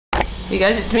You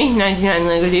guys, it's me, 99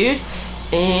 Lego Dude,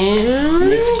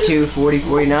 and 2, 40,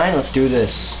 49, let's do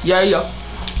this. yeah.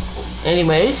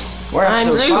 Anyways, We're I'm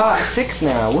episode Luke. 6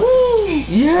 now. Woo!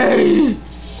 Yay!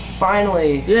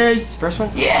 Finally. Yay! First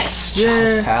one? Yes!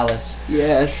 Yeah. Child's Palace.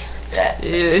 Yes.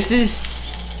 This is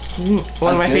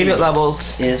one of my favorite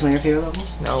levels. It is one of your favorite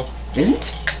levels? No,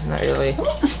 Isn't? not really. I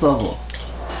love this level.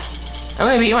 I'm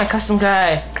gonna be my custom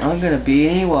guy. I'm gonna be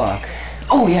an Ewok.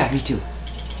 Oh yeah, me too.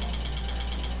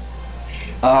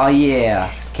 Oh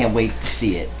yeah. Can't wait to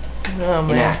see it Oh in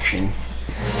man. action.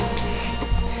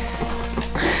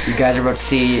 You guys are about to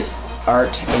see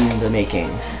art in the making.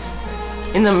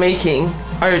 In the making,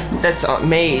 or that's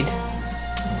made.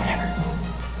 Whatever.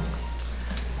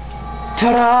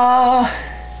 Ta-da!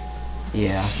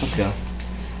 Yeah, let's go.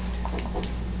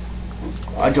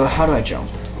 How do I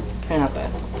jump? Okay, not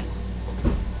bad.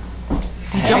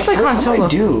 Jump like Han What do Solo. I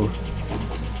do?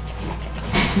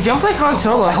 Jump like Han I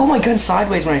Solo. hold my gun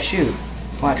sideways when I shoot.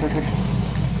 Watch.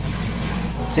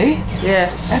 See? Yeah.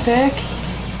 Epic!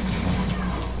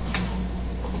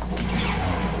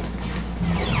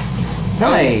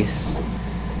 Nice!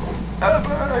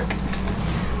 Epic!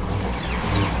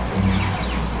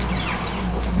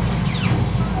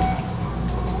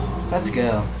 Let's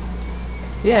go.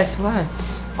 Yes,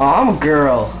 let's. Oh, I'm a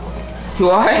girl. Do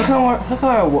I? Look how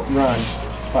I run.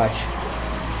 Watch.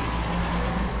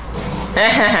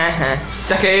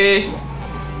 Sucky.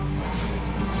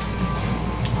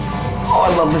 Oh, I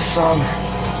love this song.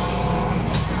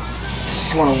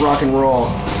 Just want to rock and roll.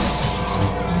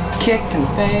 Kicked in the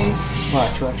face.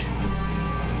 Watch.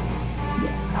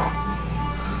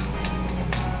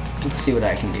 Let's see what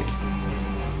I can do.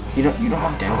 You don't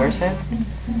have Dengar's head?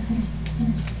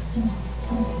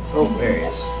 Oh, there he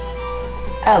is.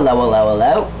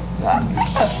 Hello.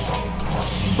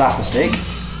 Last mistake.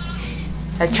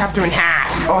 I chopped him in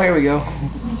half. Oh, here we go.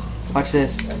 Watch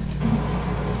this.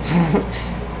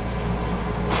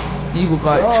 You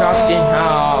got chopped in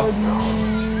half.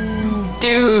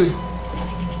 Dude.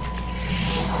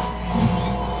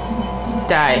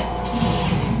 Die.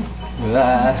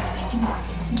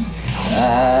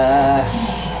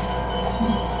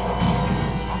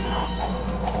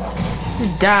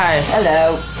 Die.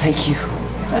 Hello. Thank you.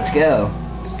 Let's go.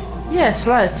 Yes,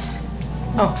 let's.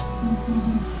 Oh.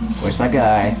 Where's my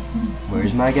guy?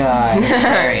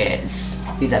 There he is.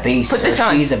 He's a beast. Put this or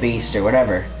on. She's a beast or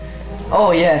whatever.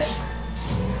 Oh, yes.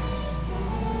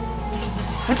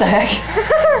 What the heck?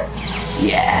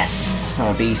 Yes.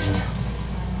 I'm a beast.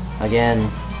 Again.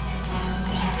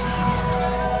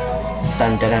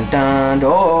 Dun dun dun dun.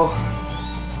 Oh.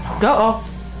 Uh-oh.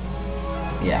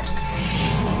 Yeah.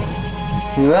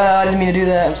 I didn't mean to do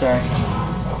that. I'm sorry.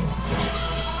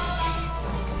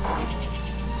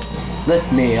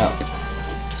 Lift me up,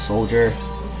 soldier.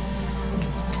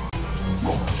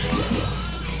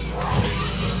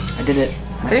 I did it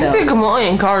I think myself. the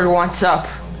Gamalion card wants up.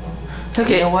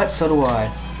 Okay. You know what? So do I.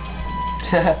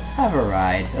 Have a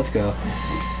ride. Let's go.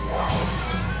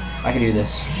 I can do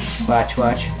this. Watch.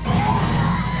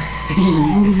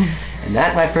 And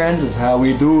that, my friends, is how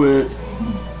we do it.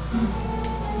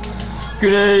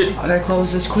 Grenade. I gotta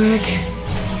close this quick.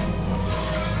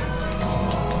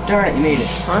 Darn it, you made it.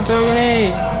 I'm throwing a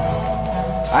grenade.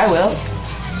 I will.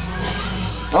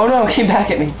 Oh no, it came back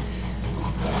at me.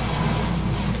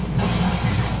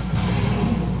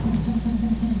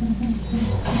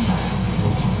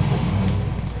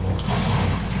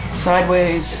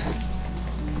 Sideways.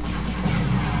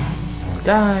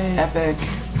 Die. Epic.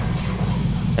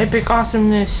 Epic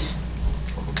awesomeness.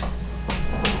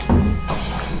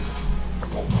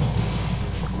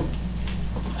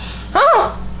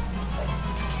 Oh!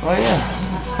 Oh yeah.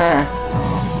 Huh.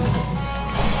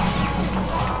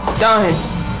 Die.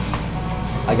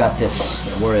 I got this.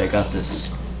 Don't worry, I got this.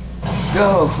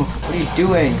 Go! What are you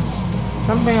doing?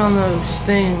 Something on those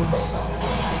things.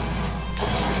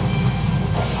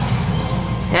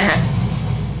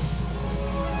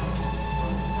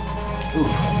 Ooh.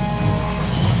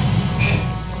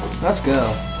 Let's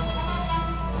go.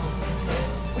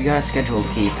 We got a schedule to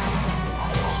keep.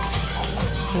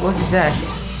 What is that?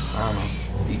 I don't know.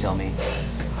 You tell me.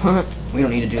 We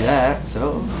don't need to do that,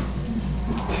 so...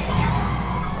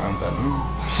 Wrong button.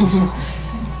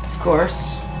 Of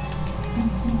course.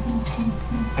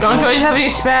 Don't always have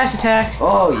any smash attack.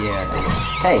 Oh yeah, nice.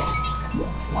 Hey!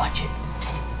 Watch it.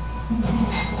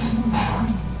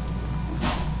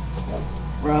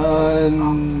 Run!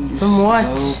 From what?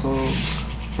 Slowpoke.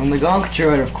 From the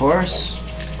Gonkatroid, of course.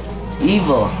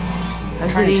 Evil. I'm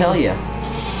trying to tell you.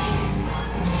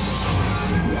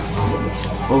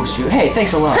 Oh shoot. Hey,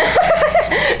 thanks a lot.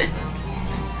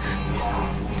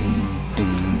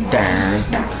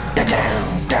 Down,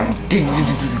 down, down, down.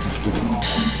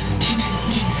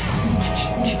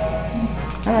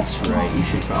 That's right, you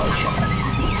should probably shut up.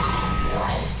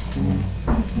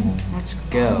 Let's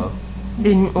go.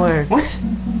 Didn't work. What?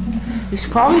 You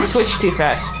should probably switch too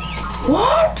fast.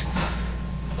 What?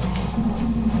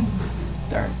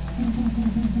 Darn.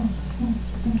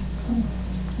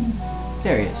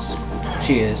 There he is.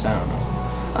 She is, I don't know.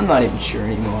 I'm not even sure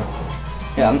anymore.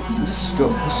 Yeah, just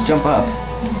jump up.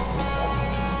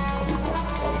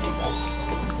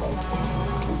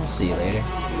 I'll see you later.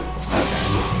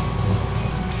 Okay.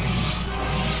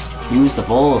 Use the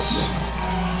bolts.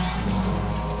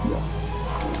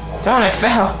 Darn, I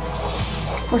fell.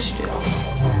 Of course you did.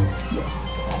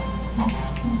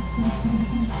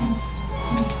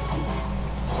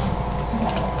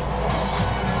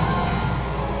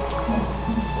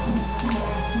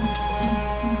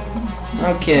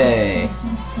 Okay.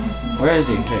 Where is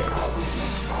he? There.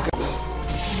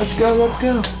 Let's go, let's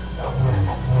go.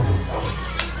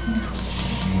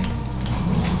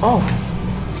 Oh.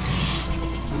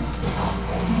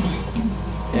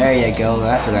 There you go,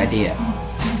 that's an idea.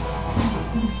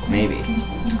 Maybe.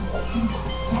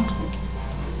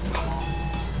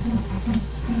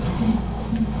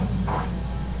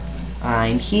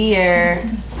 I'm here.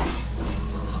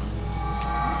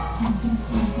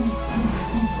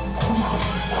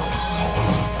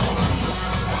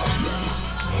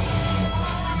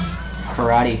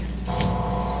 Karate.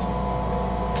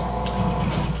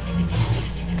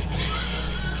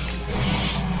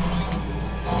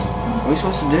 What are we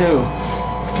supposed to do?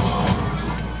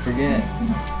 Forget.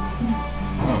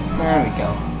 Oh, there we go.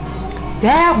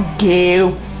 That'll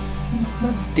do.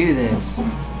 Let's do this.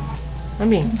 I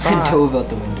mean, And dove out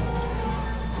the window.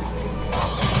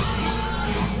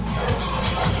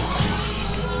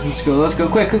 Let's go,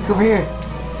 quick, over here.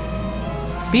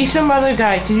 be some other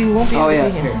guy, cause you won't be able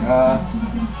to be Here.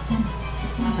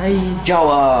 Hi.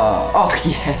 Jawa. Oh,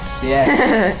 yes,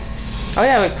 yes. Oh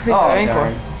yeah, with pretty Oh, ankle.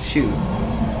 darn. Shoot.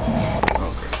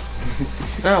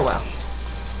 Oh well.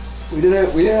 We did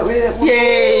it, we did it, we did it.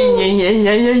 Yay! Yay! Yay!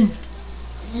 Yay! Yay!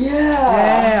 Yeah.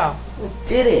 Yeah! We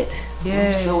did it. Yay!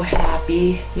 I'm so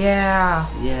happy. Yeah!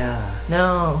 Yeah.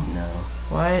 No. No.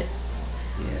 What?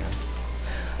 Yeah.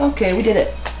 Okay, we did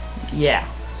it. Yeah.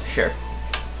 Sure.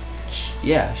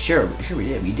 Yeah, sure we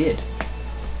did. We did.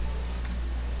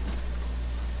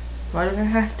 Why do I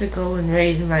have to go and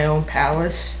raid my own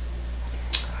palace?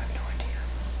 I have no idea.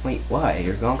 Wait, why?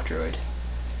 You're a gonk droid.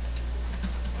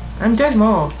 I'm Dead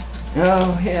Mole.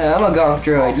 Oh, yeah, I'm a gonk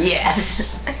droid.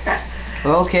 Yes!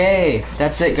 Okay,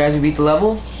 that's it, guys. We beat the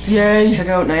level. Yay! Check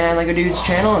out 99 Lego Dude's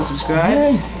channel and subscribe.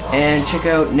 Yay. And check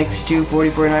out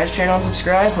Nick244.9's channel and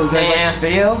subscribe. Hope you guys like this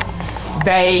video.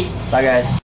 Bye. Bye,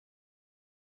 guys.